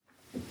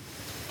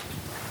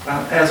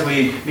As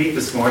we meet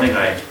this morning,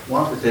 I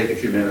want to take a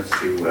few minutes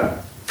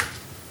to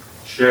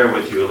share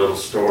with you a little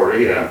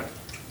story.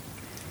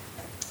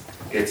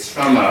 It's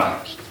from,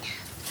 a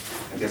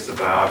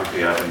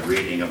biography I've been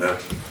reading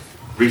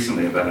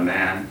recently about a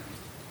man.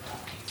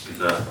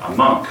 He's a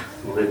monk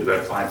who lived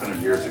about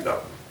 500 years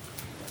ago.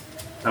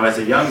 Now, as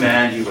a young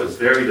man, he was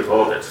very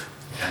devoted,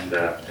 and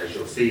as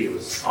you'll see, he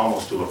was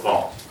almost to a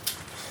fault.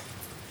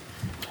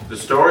 The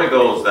story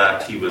goes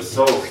that he was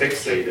so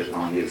fixated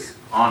on his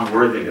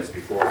unworthiness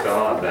before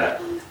God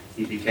that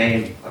he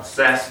became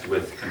obsessed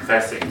with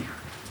confessing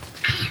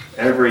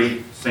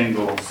every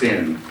single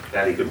sin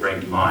that he could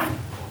bring to mind.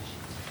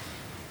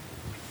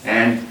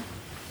 And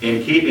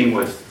in keeping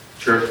with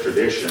church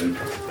tradition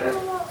that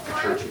the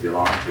church he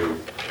belonged to,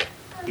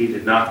 he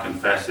did not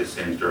confess his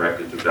sins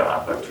directly to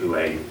God, but to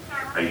a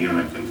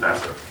human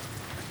confessor.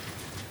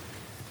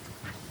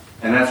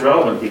 And that's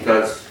relevant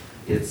because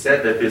it's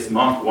said that this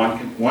monk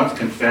once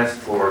confessed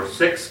for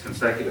 6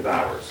 consecutive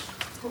hours,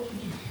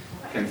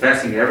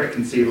 confessing every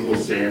conceivable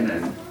sin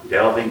and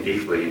delving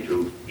deeply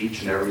into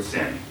each and every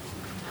sin.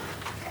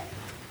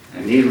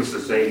 And needless to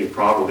say, he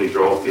probably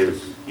drove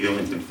his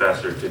human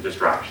confessor to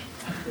distraction.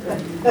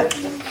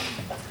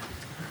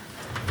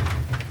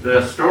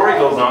 The story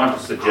goes on to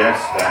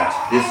suggest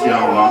that this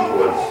young monk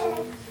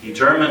was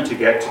determined to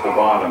get to the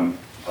bottom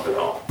of it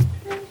all.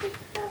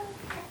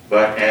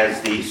 But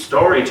as the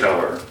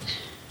storyteller,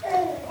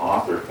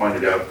 author,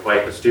 pointed out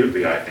quite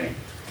astutely, I think,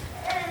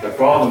 the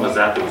problem was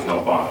that there was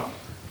no bottom,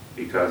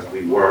 because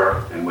we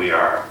were and we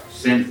are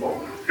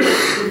sinful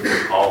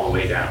all the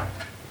way down.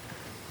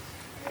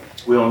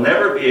 We'll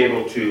never be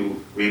able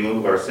to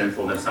remove our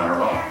sinfulness on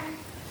our own.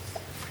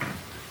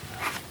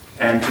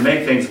 And to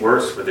make things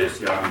worse for this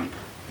young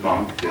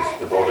monk, this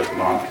devoted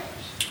monk,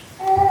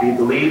 he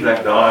believed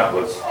that God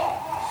was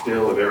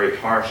still a very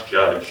harsh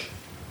judge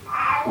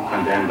who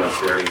condemned us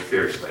very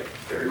fiercely,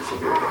 very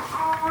severely.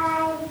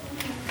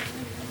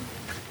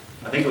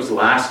 I think it was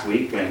last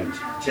week when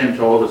Tim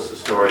told us the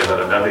story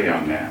about another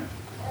young man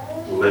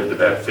who lived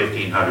about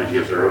 1,500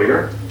 years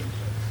earlier.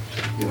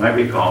 You might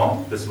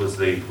recall, this was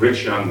the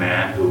rich young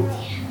man who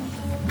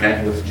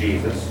met with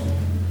Jesus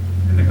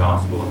in the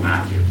Gospel of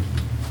Matthew.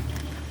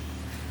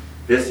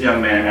 This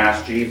young man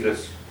asked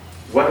Jesus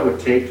what it would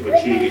take to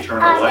achieve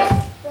eternal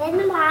life.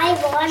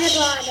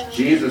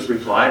 Jesus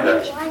replied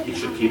that he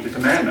should keep the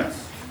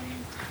commandments.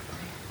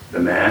 The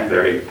man,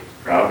 very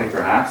proudly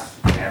perhaps,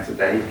 answered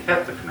that he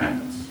kept the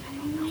commandments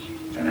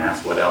and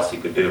asked what else he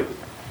could do.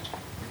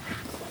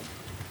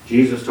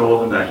 Jesus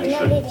told him that he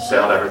should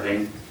sell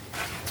everything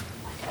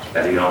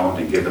that he owned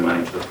and give the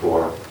money to the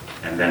poor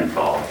and then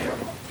follow him.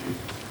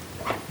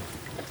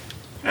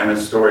 And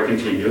the story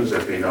continues.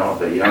 As we know,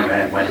 the young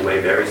man went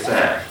away very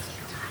sad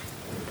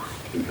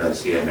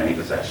because he had many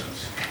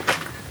possessions.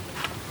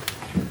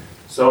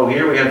 So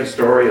here we have the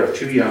story of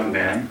 2 young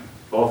men,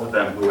 both of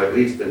them who at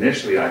least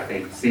initially, I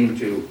think, seemed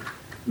to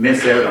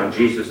miss out on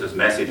Jesus'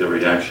 message of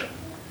redemption.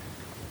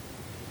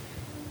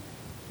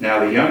 Now,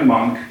 the young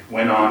monk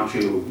went on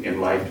to, in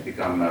life, to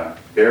become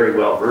very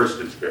well versed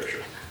in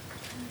Scripture.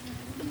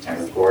 And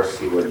of course,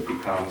 he would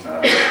become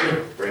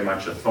very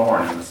much a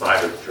thorn in the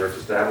side of the church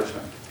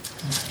establishment.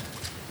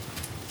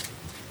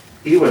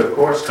 He would, of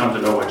course, come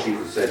to know what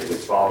Jesus said to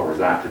his followers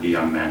after the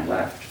young man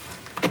left.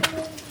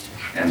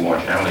 And more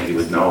generally, he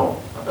would know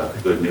about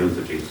the good news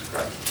of Jesus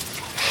Christ.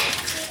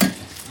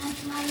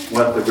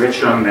 What the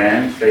rich young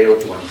man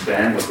failed to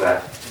understand was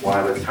that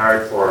while it's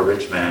hard for a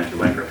rich man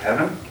to enter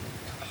heaven,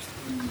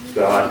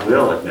 God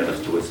will admit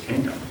us to his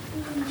kingdom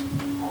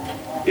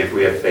if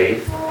we have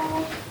faith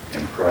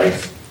in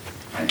Christ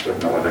and put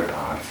no other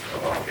gods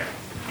above him.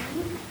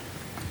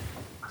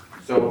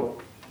 So,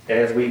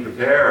 as we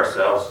prepare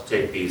ourselves to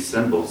take these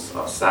symbols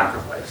of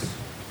sacrifice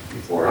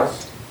before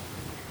us,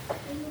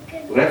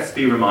 let's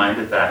be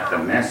reminded that the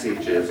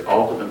message is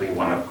ultimately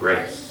one of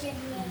grace.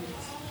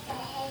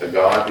 The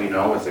God we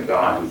know is a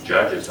God who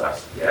judges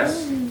us,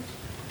 yes,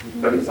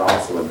 but he's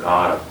also a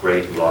God of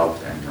great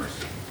love and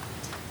mercy.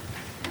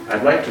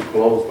 I'd like to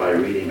close by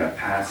reading a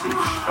passage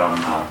from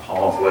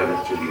Paul's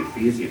letter to the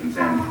Ephesians,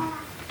 and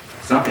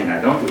something I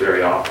don't do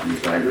very often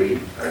is I'm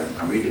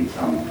reading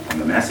from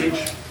the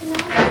Message,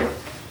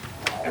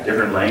 a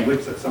different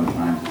language that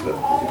sometimes is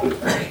a good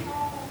thing.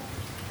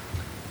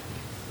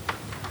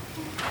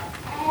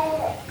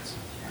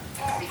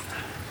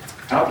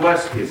 How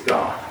blessed is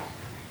God,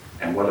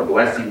 and what a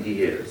blessing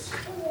he is.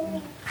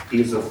 He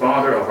is the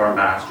Father of our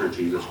Master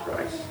Jesus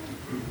Christ,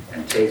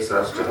 and takes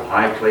us to the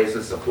high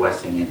places of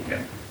blessing in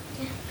him.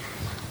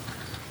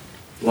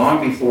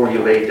 Long before he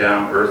laid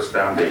down earth's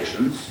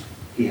foundations,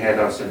 he had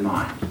us in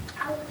mind,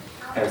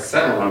 has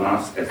settled on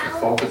us as the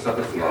focus of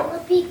his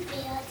love,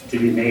 to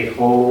be made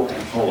whole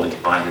and holy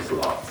by his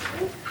love.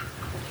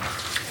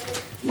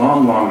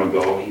 Long, long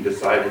ago, he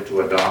decided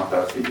to adopt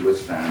us into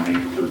his family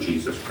through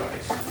Jesus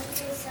Christ.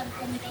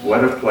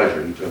 What a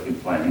pleasure he took in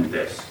planning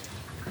this.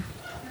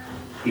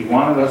 He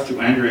wanted us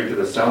to enter into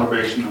the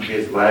celebration of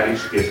his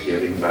lavish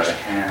gift-giving by the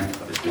hand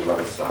of his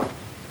beloved Son.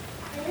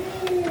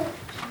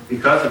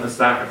 Because of the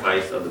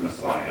sacrifice of the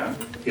Messiah,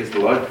 his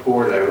blood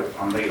poured out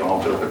on the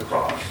altar of the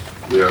cross,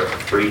 we are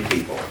free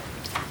people.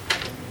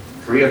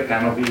 Free of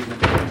penalties and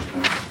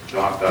punishments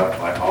chalked up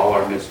by all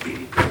our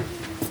misdeeds.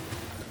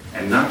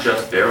 And not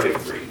just barely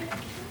free,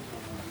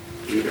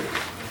 either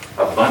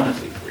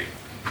abundantly free.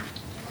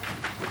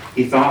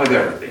 He thought of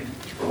everything,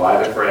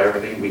 provided for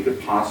everything we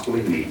could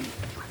possibly need,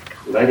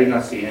 letting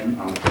us in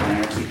on the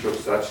plans he took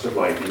such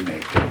delight in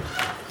making.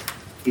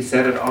 He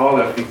set it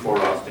all out before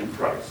us in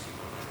Christ,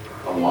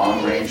 a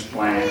long-range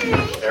plan in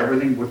which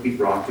everything would be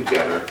brought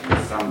together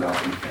and summed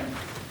up in him.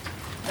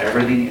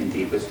 Everything in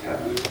deepest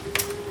heaven,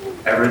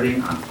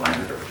 everything on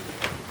planet Earth.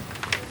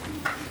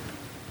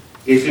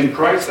 It's in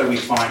Christ that we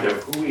find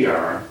out who we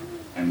are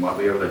and what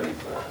we are living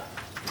for.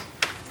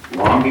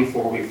 Long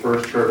before we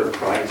first heard of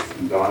Christ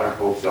and got our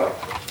hopes up,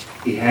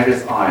 he had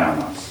his eye on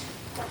us,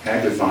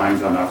 had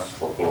designs on us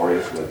for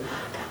glorious living.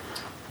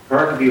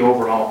 Part of the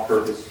overall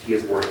purpose he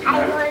is working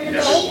out in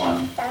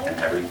everyone and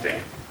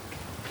everything.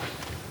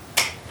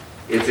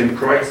 It's in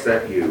Christ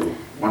that you,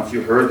 once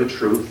you heard the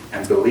truth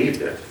and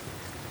believed it,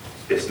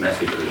 this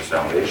message of your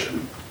salvation,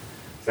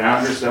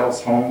 found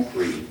yourselves home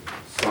free,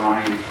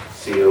 signed,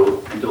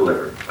 sealed, and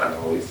delivered by the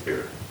Holy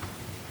Spirit.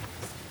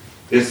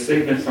 This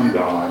signet from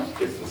God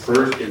is the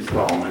first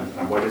installment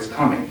on what is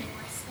coming,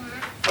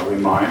 a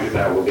reminder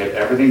that we'll get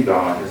everything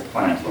God has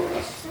planned for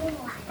us,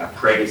 a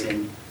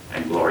praising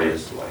and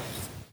glorious life.